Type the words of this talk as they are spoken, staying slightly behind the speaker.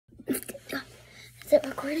Is it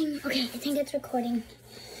recording? Okay, I think it's recording.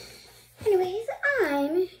 Anyways,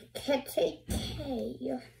 I'm Kitty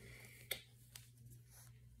K.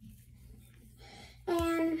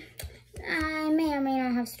 And I may or may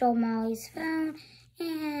not have stole Molly's phone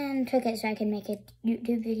and took it so I can make a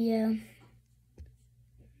YouTube video.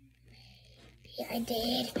 Maybe I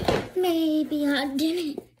did. Maybe I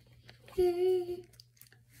didn't.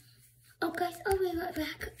 Oh, guys, I'll be right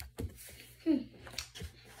back. Where's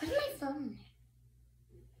my phone?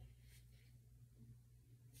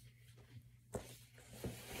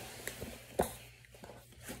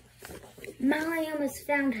 Molly almost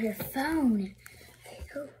found her phone.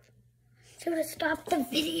 She would have stopped the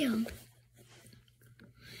video.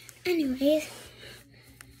 Anyways.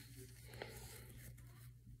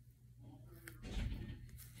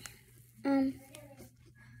 I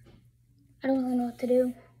don't really know what to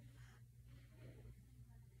do.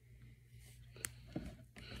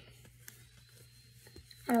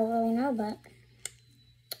 I don't really know, but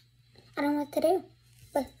I don't know what to do.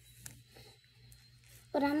 But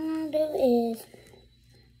what I'm gonna do is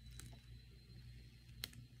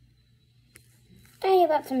tell you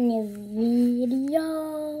about some new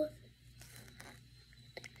videos.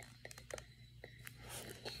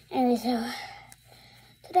 Anyway, so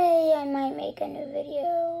today I might make a new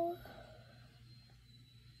video.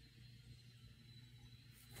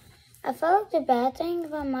 I feel like the bad thing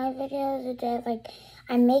about my videos is that, like,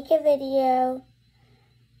 I make a video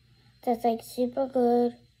that's, like, super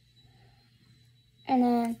good, and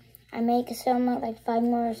then I make some, like, 5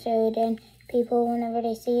 more, so then people, whenever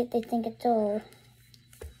they see it, they think it's old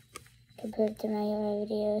compared to my other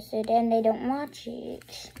videos, so then they don't watch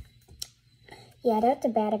it. Yeah, that's the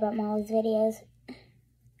bad about Molly's videos.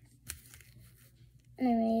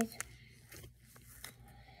 Anyways.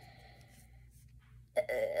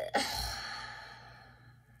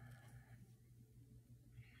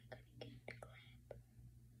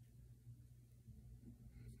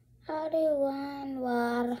 How do you want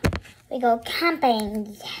water? We go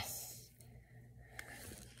camping, yes.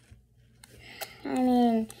 I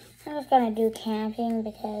mean, I'm just gonna do camping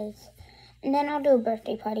because, and then I'll do a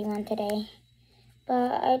birthday party one today.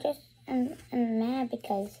 But I'm mad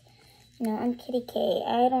because, you know, I'm Kitty K.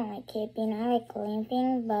 I don't like camping. I like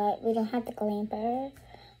glamping, but we don't have the glamper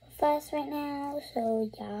with us right now, so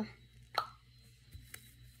yeah.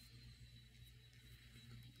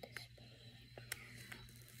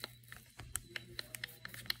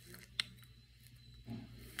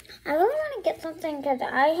 I really want to get something because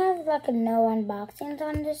I have like no unboxings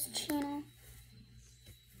on this channel.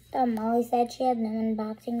 So Molly said she had no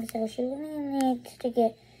unboxing, so she really needs to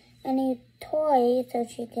get a new toy so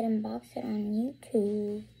she can unbox it on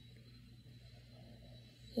YouTube.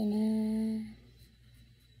 You know.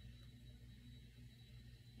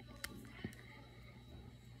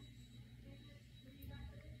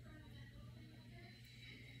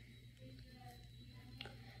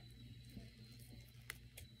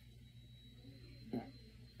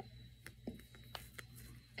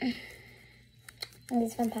 And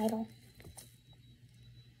this one title.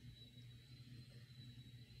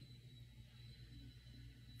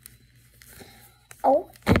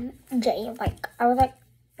 OMG, like, I was like,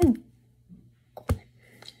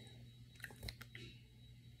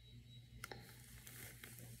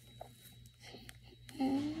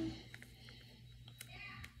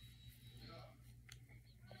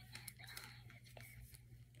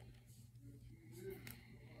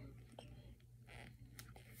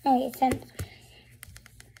 Okay, since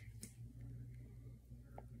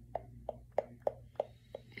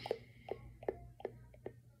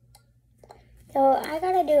so I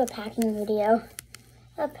gotta do a packing video.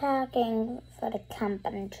 A packing for the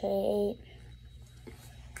company trip.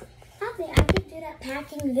 Actually, I could do that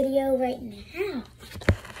packing video right now.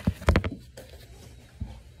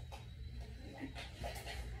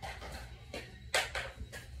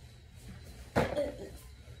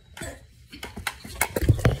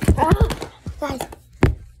 Guys.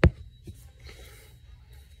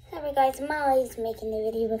 Sorry guys, Molly's making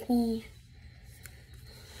the video with me.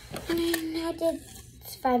 And I did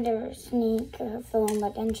find her sneak her phone,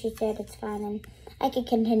 but then she said it's fine and I could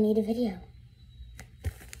continue the video.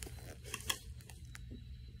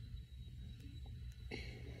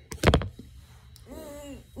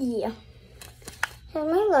 Yeah. So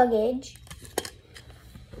my luggage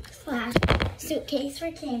 / suitcase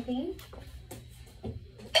for camping.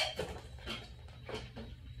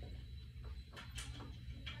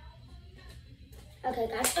 Okay,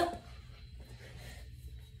 guys. Oh.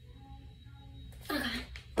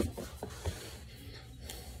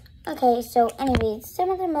 Okay, so anyways, some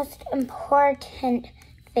of the most important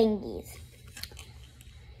thingies.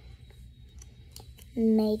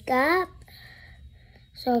 makeup.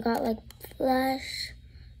 So I got like blush.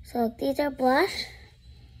 So like, these are blush.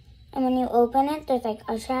 And when you open it, there's like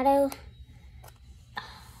eyeshadow.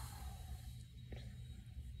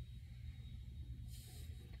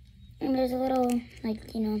 And there's a little,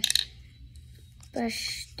 like, you know,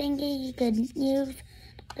 brush thingy you could use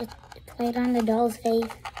to play it on the doll's face.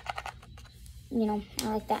 You know, I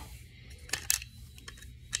like that.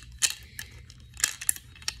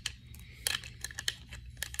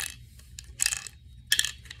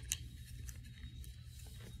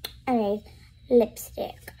 Anyways,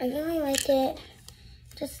 lipstick. I really like it.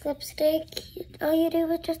 Just lipstick. All you do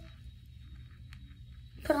is just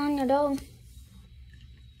put on your doll.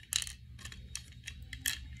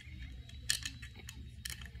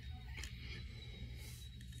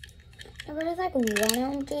 There was like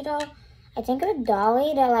one empty doll. I think it was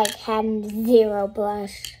Dolly that like had 0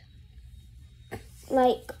 blush.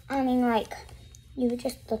 Like, I mean, like, you would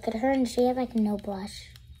just look at her and she had like no blush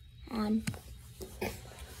on.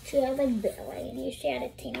 She had like barely. She had a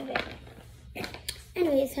teeny bit.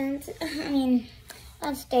 Anyway, since, I mean,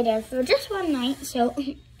 I'll stay there for just one night, so,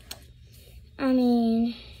 I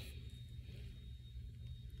mean,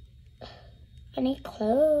 I need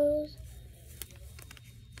clothes.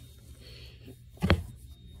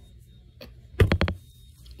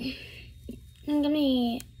 I'm gonna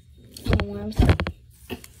eat worms.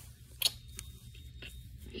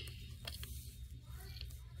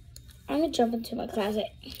 I'm gonna jump into my closet.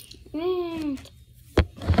 Anyways,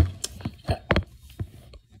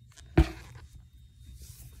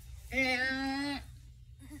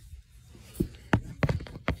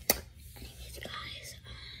 guys,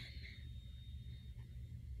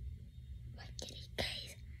 what did you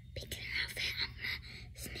guys pick an outfit? I'm gonna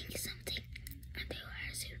sneak something under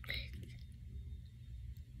her suitcase.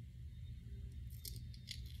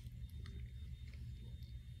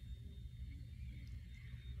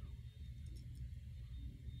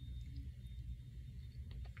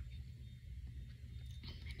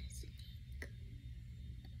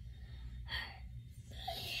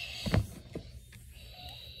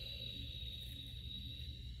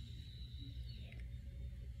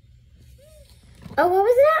 Oh, what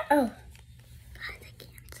was that? Oh. Guys, I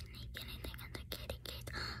can't sneak anything in the kitty case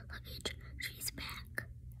luggage. She's back.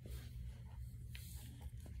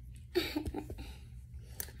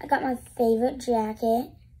 I got my favorite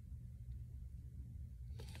jacket.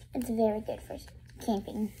 It's very good for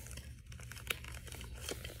camping.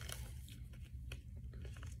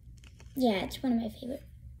 Yeah, it's one of my favorite.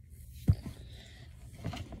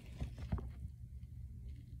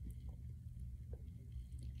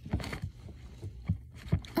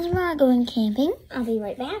 I'm not going camping. I'll be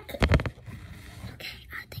right back. Okay,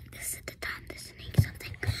 I think this is the time to sneak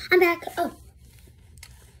something. I'm back. Oh.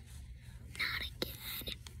 Not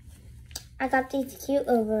again. I got these cute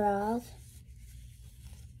overalls.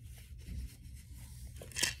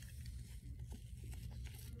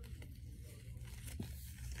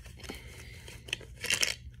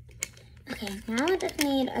 Okay, now I just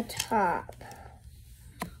need a top.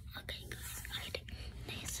 Okay, guys, I think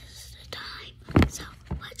this is the time. So,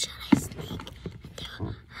 what should I sneak into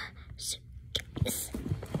her suitcase?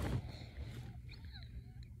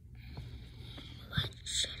 What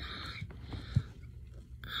should I?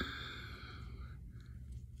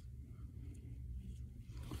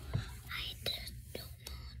 I just don't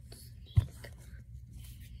know what to sneak.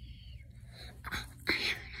 I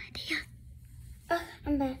have an idea. Oh,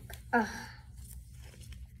 I'm back. Oh.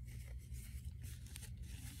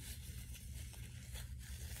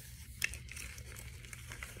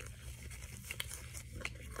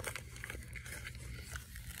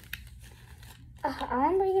 All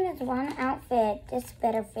I'm bringing is one outfit. This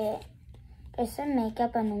better fit. There's some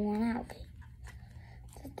makeup on one outfit.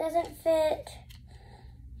 This doesn't fit.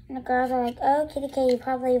 And the girls are like, oh, Kitty K, you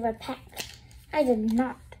probably overpacked. I did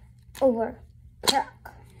not overpack.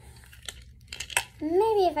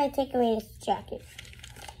 Maybe if I take away this jacket.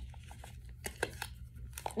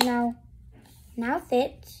 No. Now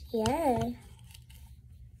fits. Yeah.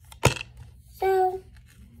 So,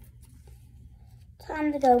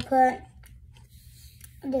 time to go put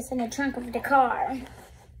this in the trunk of the car.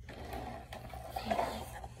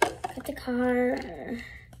 Put the car.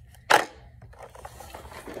 I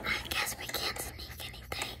guess we can't sneak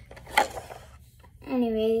anything.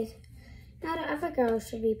 Anyways, now the other girls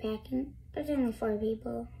should be packing. There's only 4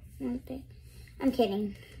 people. I don't think. I'm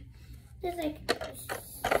kidding. There's like 3.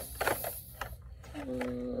 I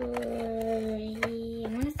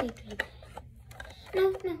want to say 3.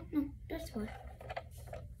 No. There's 4.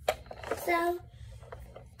 So,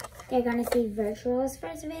 they're gonna see Virtual's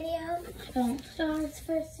first video, Don't Star's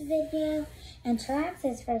first video, and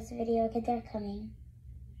Chillax's first video because they're coming.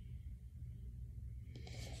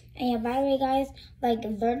 And yeah, by the way, guys, like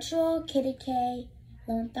Virtual, Kitty K,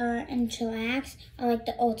 Lone Star, and Chillax are like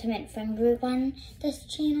the ultimate friend group on this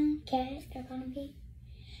channel. Okay, they're gonna be.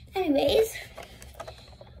 Anyways,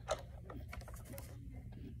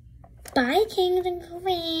 bye, kings and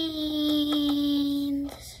queens.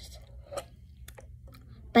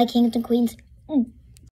 Bye, kings and queens.